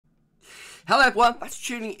Hello everyone, thanks for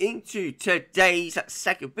tuning into today's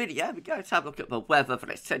second video. We're going to have a look at the weather for the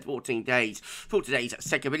next 10 to 14 days. For today's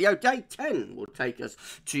second video, day 10 will take us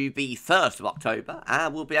to the 1st of October,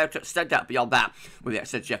 and we'll be able to extend that beyond that with the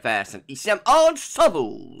GFS and ECM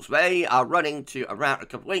ensembles. They are running to around a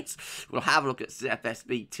couple of weeks. We'll have a look at CFS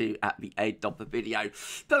V2 at the end of the video.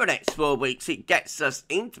 For the next 4 weeks, it gets us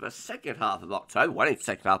into the second half of October, well into the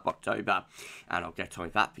second half of October, and I'll get on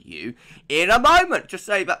with that for you in a moment. Just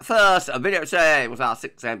say that first, a video today was our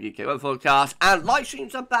 6 AM UK weather forecast, and live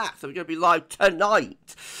streams are back, so we're going to be live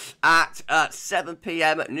tonight at 7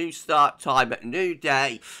 PM, new start time, new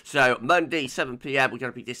day. So Monday 7 PM, we're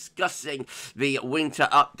going to be discussing the winter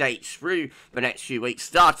updates through the next few weeks,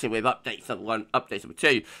 starting with updates number 1, update number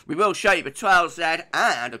 2. We will show you the 12Z,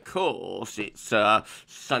 and of course it's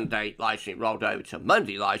Sunday live stream rolled over to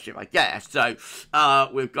Monday live stream, I guess. So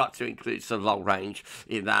we've got to include some long range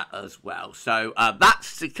in that as well. So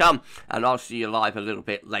that's to come, and I'll see you live a little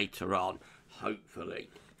bit later on, hopefully.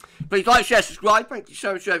 Please like, share, subscribe. Thank you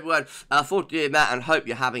so much to everyone for doing that, and hope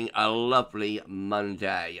you're having a lovely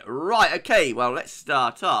Monday. Right, okay, well, let's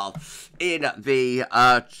start off in the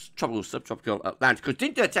tropical, subtropical Atlantic. Because I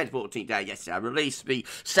didn't do a 10 to 14 day yesterday. I released the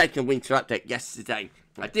second winter update yesterday.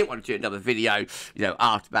 I didn't want to do another video, you know,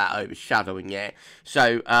 after that, overshadowing it.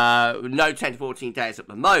 So, no 10 to 14 days at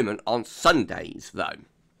the moment on Sundays, though.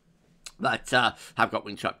 But have got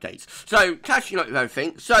winter updates. So, catching up with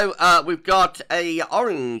everything. So, we've got a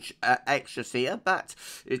orange extras here. That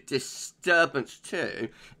is disturbance 2.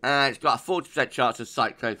 And it's got a 40% chance of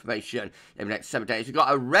cyclone formation in the next 7 days. We've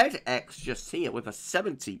got a red X just here with a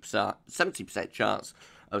 70% chance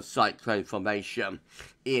of cyclone formation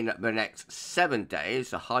in the next 7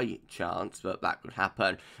 days. A high chance that that could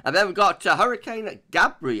happen. And then we've got Hurricane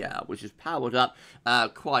Gabrielle, which has powered up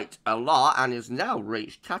quite a lot and has now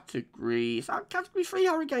reached category 3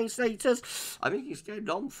 hurricane status. I think he's getting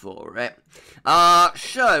on for it.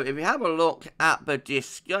 So if we have a look at the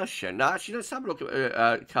discussion, now actually let's have a look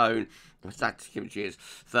at cone static images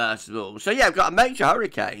first of all. So yeah, we've got a major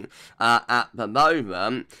hurricane at the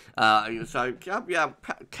moment. So Gabrielle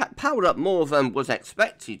powered up more than was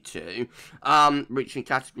expected to, reaching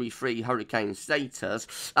category 3 hurricane status.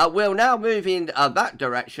 We'll now move in that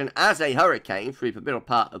direction as a hurricane through the middle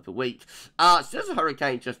part of the week. So there's a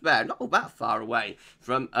hurricane just there, not all that far away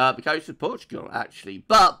from the coast of Portugal actually,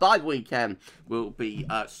 but by the weekend will be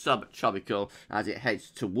subtropical as it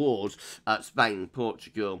heads towards Spain,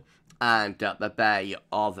 Portugal, and the Bay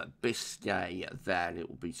of Biscay. Then it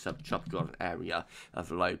will be subtropical, an area of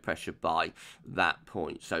low pressure by that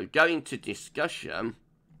point. So going to discussion,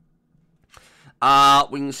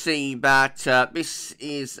 we can see that this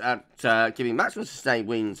is giving maximum sustained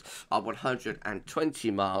winds of 120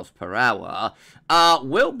 miles per hour.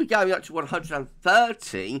 Will be going up to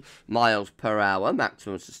 130 miles per hour,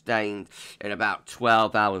 maximum sustained in about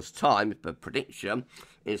 12 hours time, if the prediction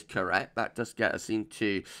is correct. That does get us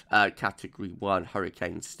into category 1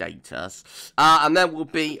 hurricane status, and then we'll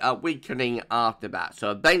be weakening after that.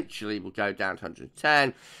 So eventually we'll go down to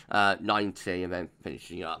 110, 90, and then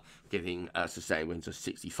finishing up giving sustained winds of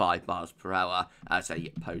 65 miles per hour as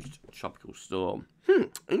a post-tropical storm.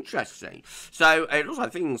 Interesting. So it looks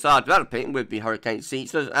like things are developing with the hurricane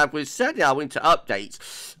season. As we've said in our winter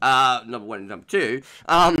updates, number 1 and number 2,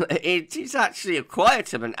 it is actually a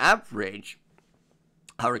quieter than average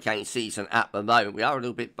hurricane season at the moment. We are a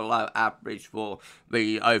little bit below average for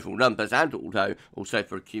the overall numbers, and also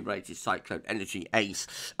for accumulated cyclone energy ACE.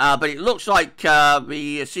 But it looks like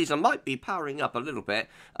the season might be powering up a little bit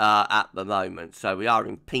at the moment. So we are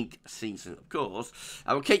in peak season, of course,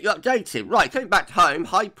 and we'll keep you updated. Right, coming back home,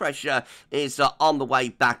 high pressure is on the way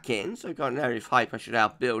back in. So we've got an area of high pressure now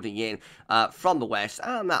building in from the west,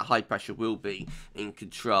 and that high pressure will be in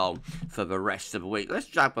control for the rest of the week. Let's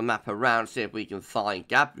drag the map around, see if we can find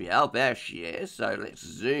Gabrielle. There she is. So let's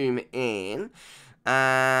zoom in.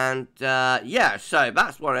 And yeah, so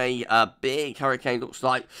that's what a big hurricane looks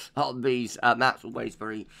like on these maps. Always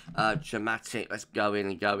very dramatic. Let's go in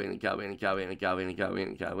and go in and go in and go in and go in and go in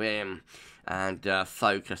and go in, and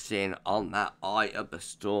focus in on that eye of the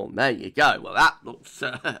storm. There you go. Well, that looks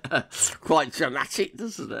quite dramatic,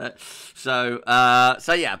 doesn't it? So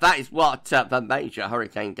so yeah, that is what the major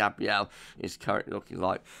Hurricane Gabrielle is currently looking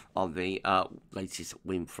like on the latest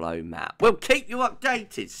wind flow map. We'll keep you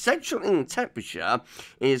updated. Central England temperature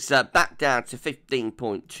is back down to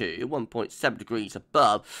 15.2, 1.7 degrees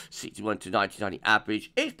above 61 to 1990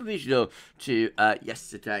 average. It's provisional to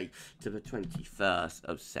yesterday, to the 21st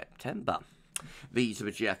of September. These are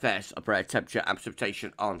the GFS operator temperature and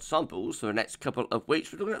precipitation ensembles for the next couple of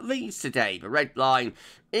weeks. We're looking at Leeds today. The red line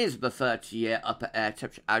is the 30-year upper air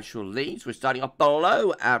temperature actual Leeds. We're starting off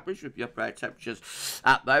below average with the upper air temperatures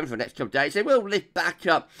at the moment for the next couple of days. They will lift back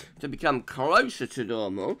up to become closer to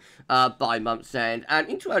normal by month's end, and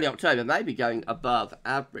into early October maybe going above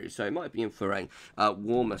average, so it might be in for a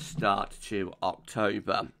warmer start to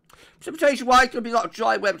October. Precipitation-wise, going to be a lot of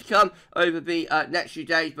dry weather to come over the next few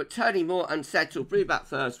days, but turning more unsettled through that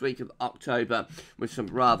first week of October with some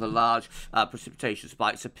rather large precipitation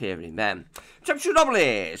spikes appearing then. Temperature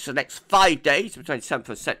anomalies for the next 5 days, the 27th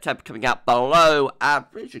of September coming out below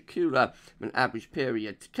average, a cooler than average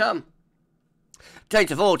period to come. 10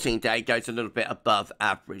 to 14 day goes a little bit above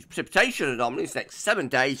average. Precipitation anomalies next 7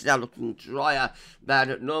 days now looking drier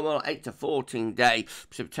than normal. 8 to 14 day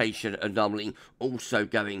precipitation anomaly also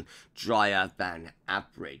going drier than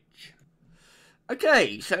average.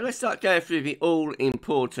 Okay, so let's start going through the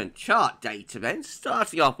all-important chart data then,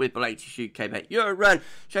 starting off with the latest UK Met Euro run,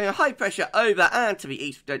 showing a high pressure over and to the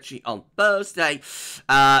east potentially on Thursday.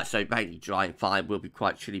 So mainly dry and fine, will be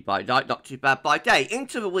quite chilly by night, not too bad by day.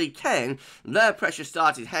 Into the weekend, low pressure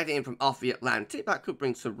started heading in from off the Atlantic. That could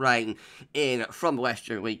bring some rain in from the west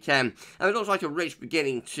during the weekend. And it looks like a ridge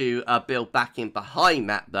beginning to build back in behind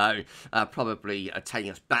that though, probably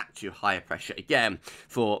taking us back to higher pressure again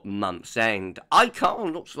for month's end.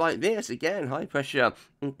 Icon looks like this again, high pressure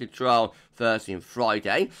in control Thursday and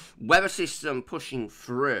Friday. Weather system pushing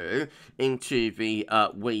through into the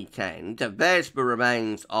weekend. There's the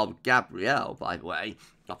remains of Gabrielle, by the way,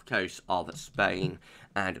 off the coast of Spain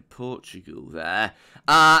and Portugal there.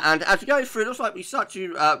 And as we go through, it looks like we start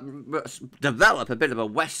to develop a bit of a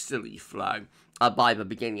westerly flow by the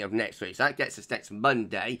beginning of next week. So that gets us next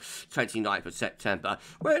Monday, 29th of September,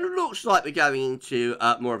 where it looks like we're going into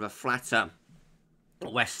more of a flatter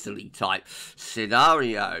westerly type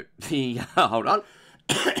scenario. The hold on.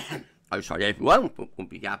 Oh, sorry everyone, won't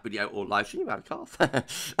be a video or live stream, about a cough.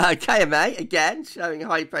 KMA again showing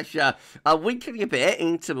high pressure weakening a bit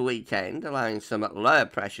into the weekend, allowing some lower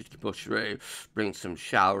pressure to push through, bring some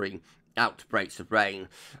showering outbreaks of rain.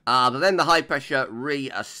 But then the high pressure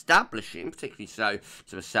re-establishing, particularly so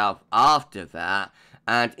to the south after that,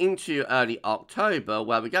 and into early October,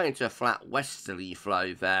 where we're going into a flat westerly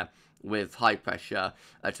flow there, with high pressure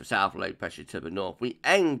to the south, low pressure to the north. We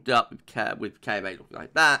end up with KMA looking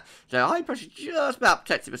like that. So high pressure just about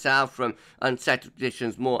protecting the south from unsettled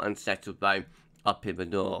conditions, more unsettled though up in the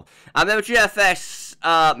north. And then the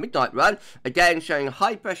GFS midnight run, again showing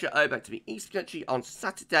high pressure over to the east country on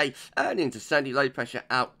Saturday and into Sunday, low pressure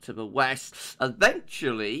out to the west.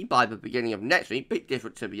 Eventually, by the beginning of next week, bit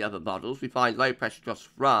different to the other models, we find low pressure across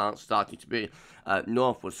France starting to be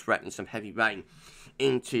northwards, threatening some heavy rain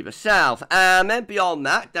into the south. And then beyond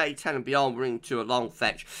that, day 10 and beyond, we're into a long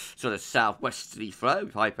fetch sort of southwesterly flow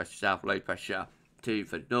with high pressure south, low pressure to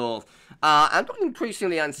the north. And looking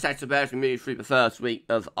increasingly unsettled as we move through the first week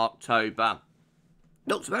of October.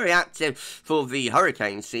 Looks very active for the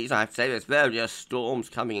hurricane season, I have to say. There's various storms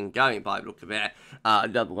coming and going by the look of it.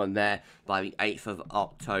 Another one there by the 8th of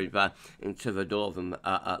October into the northern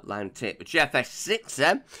Atlantic. The GFS 6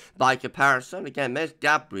 then, by comparison, again, there's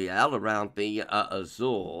Gabrielle around the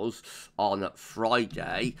Azores on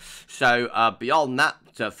Friday. So beyond that,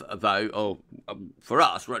 though, for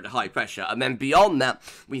us, we're at high pressure. And then beyond that,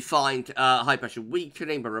 we find high pressure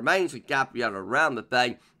weakening, but remains with Gabrielle around the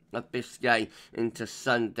Bay of Biscay into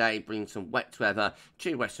Sunday, bringing some wet weather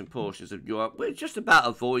to western portions of Europe. We're just about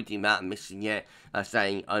avoiding that and missing it,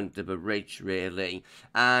 staying under the ridge, really.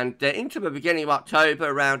 And into the beginning of October,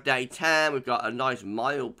 around day 10, we've got a nice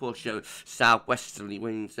mild push of southwesterly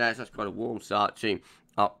winds there, so that's quite a warm start to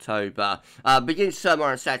October. Begins summer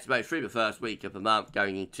on Saturday through the first week of the month,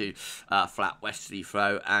 going into flat westerly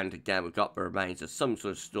flow, and again we've got the remains of some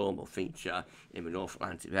sort of storm or feature in the North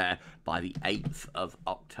Atlantic there by the 8th of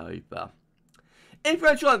October. If you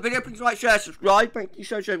enjoyed the video, please like, share, subscribe. Thank you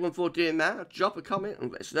so much everyone for doing that. Drop a comment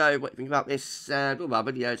and let us know what you think about this and all our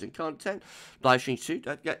videos and content. Live stream too.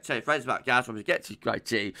 Don't forget to tell your friends about Gaz when we get to great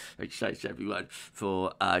too. Thank you so much everyone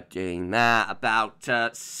for doing that. About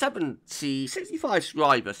 65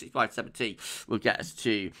 subscribers, 65, 70 will get us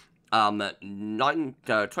to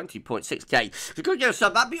 20.6k. If you could get a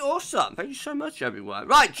sub, that'd be awesome. Thank you so much, everyone.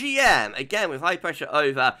 Right, GM, again, with high pressure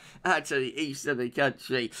over to the east of the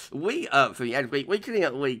country. We, for the end of the week, weakening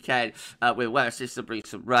at the weekend, with weather system bringing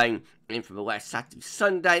some rain in from the west Saturday,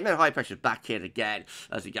 Sunday. Then high pressure back in again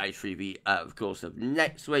as we go through the course of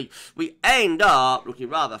next week. We end up looking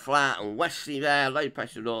rather flat and westerly there. Low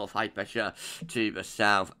pressure north, high pressure to the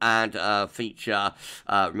south, and feature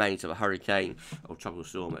remains of a hurricane or tropical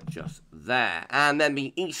storm just there. And then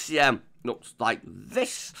the ECM looks like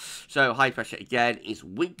this. So high pressure again is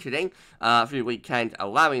weakening through the weekend,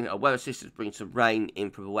 allowing a weather system to bring some rain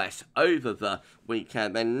in from the west over the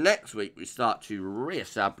weekend. Then next week we start to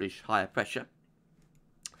re-establish higher pressure,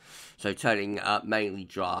 so turning mainly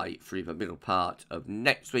dry through the middle part of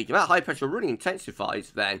next week. And that high pressure really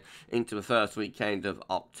intensifies then into the first weekend of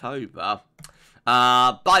October.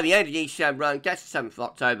 By the end of the ECM run, gets to 7th of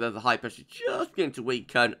October, the high pressure just beginning to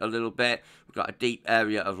weaken a little bit. We've got a deep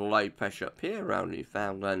area of low pressure up here around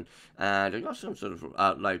Newfoundland, and we've got some sort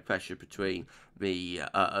of low pressure between the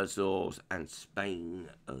Azores and Spain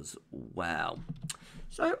as well.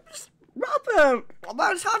 So it's rather,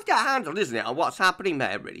 well, it's hard to get a handle, isn't it, on what's happening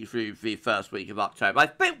there really through the first week of October. I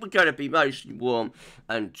think we're going to be mostly warm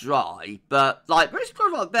and dry, but like there's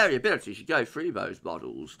quite a lot of variability as you go through those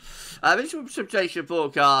models. This is a precipitation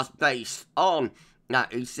forecast based on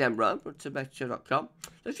that ECM run from Meteo.com.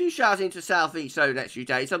 A few showers into southeast over the next few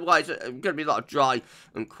days. Otherwise, going to be a lot of dry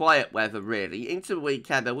and quiet weather, really. Into the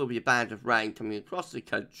weekend, there will be a band of rain coming across the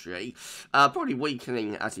country. Probably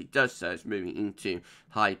weakening as it does so. It's moving into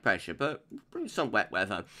high pressure, but bring some wet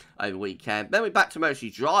weather over the weekend. Then we're back to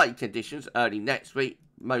mostly dry conditions early next week.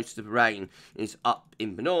 Most of the rain is up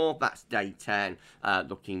in the north. That's day 10,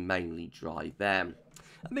 looking mainly dry there.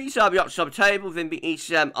 And these are the options on the table within the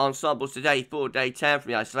ECM ensembles today for day 10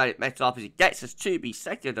 from the isolated metal office. It gets us to the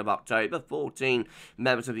 2nd of October. 14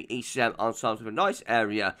 members of the ECM ensembles with a nice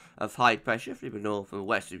area of high pressure through the north and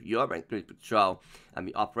west of Europe, including patrol and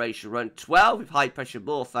the operation run. 12 with high pressure,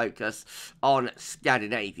 more focus on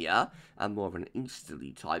Scandinavia and more of an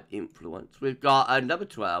easterly type influence. We've got another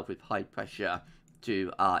 12 with high pressure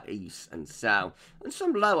to our east and south, and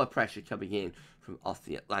some lower pressure coming in from off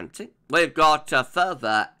the Atlantic. We've got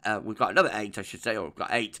we've got another 8, I should say, or we've got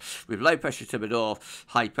 8 with low pressure to the north,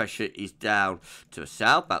 high pressure is down to the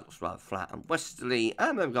south. That looks rather flat and westerly,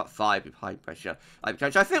 and then we've got 5 with high pressure. I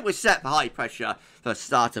think we're set for high pressure for the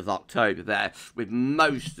start of October there, with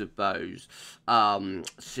most of those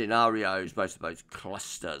scenarios, most of those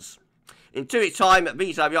clusters. In 2 weeks' time,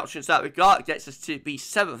 these are the options that we've got. It gets us to the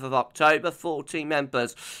 7th of October. 14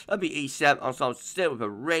 members of the ECM ensemble still with a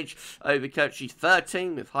ridge over the country.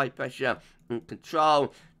 13 with high pressure and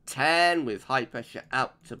control. 10 with high pressure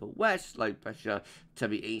out to the west. Low pressure to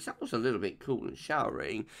the east. That was a little bit cool and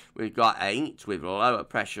showery. We've got 8 with lower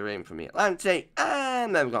pressure in from the Atlantic.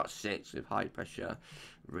 And then we've got 6 with high pressure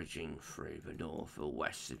ridging through the north or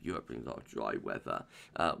west of Europe, brings a lot of dry weather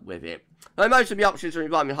with it. Now, most of the options are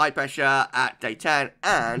involving high pressure at day 10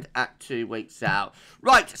 and at 2 weeks out.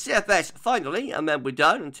 Right, CFS finally, and then we're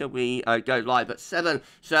done until we go live at 7.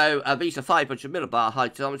 So these are 500 millibar high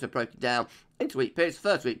thermometer broken down into week periods.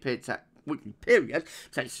 First week period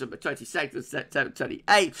takes from the 22nd of September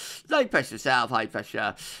 28. Low pressure south, high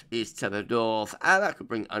pressure is to the north, and that could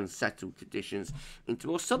bring unsettled conditions into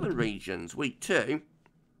more southern regions. Week 2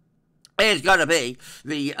 is going to be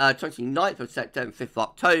the 29th of September, 5th of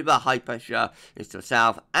October. High pressure is to the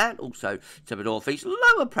south and also to the northeast.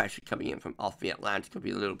 Lower pressure coming in from off the Atlantic. Could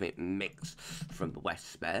be a little bit mixed from the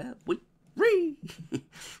west there. Week 3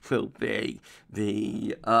 will be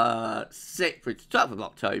the 6th to 12th of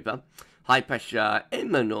October. High pressure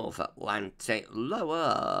in the North Atlantic.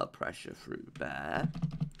 Lower pressure through there.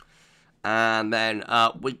 And then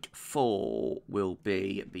week 4 will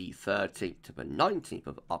be the 13th to the 19th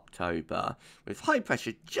of October, with high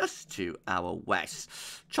pressure just to our west.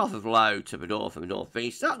 Trough of low to the north and the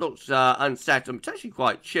northeast. That looks unsettled, potentially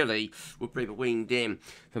quite chilly. We'll bring the wind in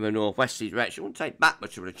from a northwesterly direction. It won't take that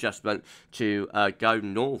much of an adjustment to go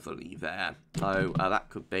northerly there. So that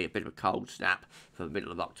could be a bit of a cold snap for the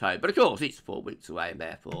middle of October. But of course, it's 4 weeks away, and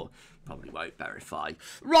therefore probably won't verify.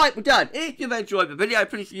 Right, we're done. If you've enjoyed the video,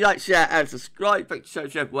 please like, share, and subscribe. Thank you so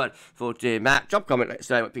much, everyone, for doing that. Drop a comment, let us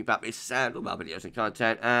know what you think about this and all my videos and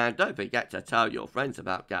content. And don't forget to tell your friends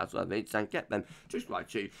about GavsWeatherVids and get them to subscribe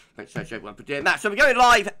too. Thanks so much, everyone, for doing that. So we're going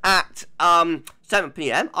live at 7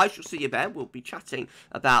 PM. I shall see you then. We'll be chatting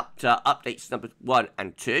about updates number 1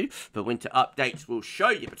 and 2. The winter updates will show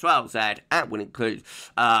you the 12Z and will include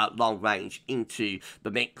long range into the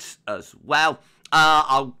mix as well.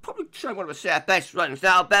 I'll probably show one of the CFS runs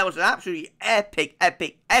now. There was an absolutely epic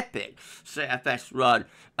CFS run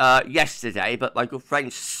yesterday, but my good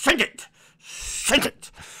friend sent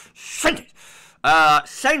it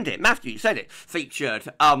Matthew Send It, featured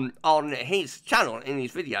on his channel in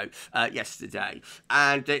his video yesterday,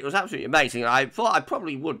 and it was absolutely amazing. I thought I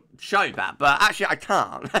probably would show that, but actually I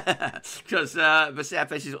can't, because the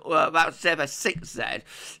CFS is about CFS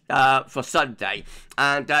 6Z for Sunday,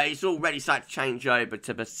 and it's already started to change over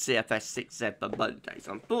to the CFS 6Z for Monday.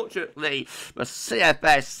 So unfortunately, the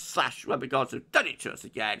CFS/Rugby Gods have done it to us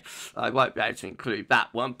again. I won't be able to include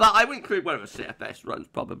that one, but I will include one of the CFS runs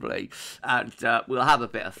probably, and we'll have a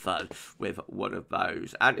bit of fun with one of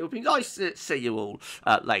those. And it'll be nice to see you all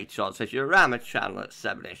later on. So if you're around the channel at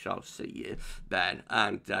 7ish, I'll see you then,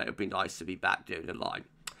 and it'll be nice to be back doing the line.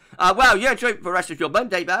 Well, you enjoy the rest of your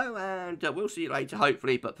Monday, though, and we'll see you later,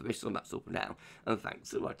 hopefully. But for this one, that's all for now. And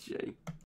thanks for watching.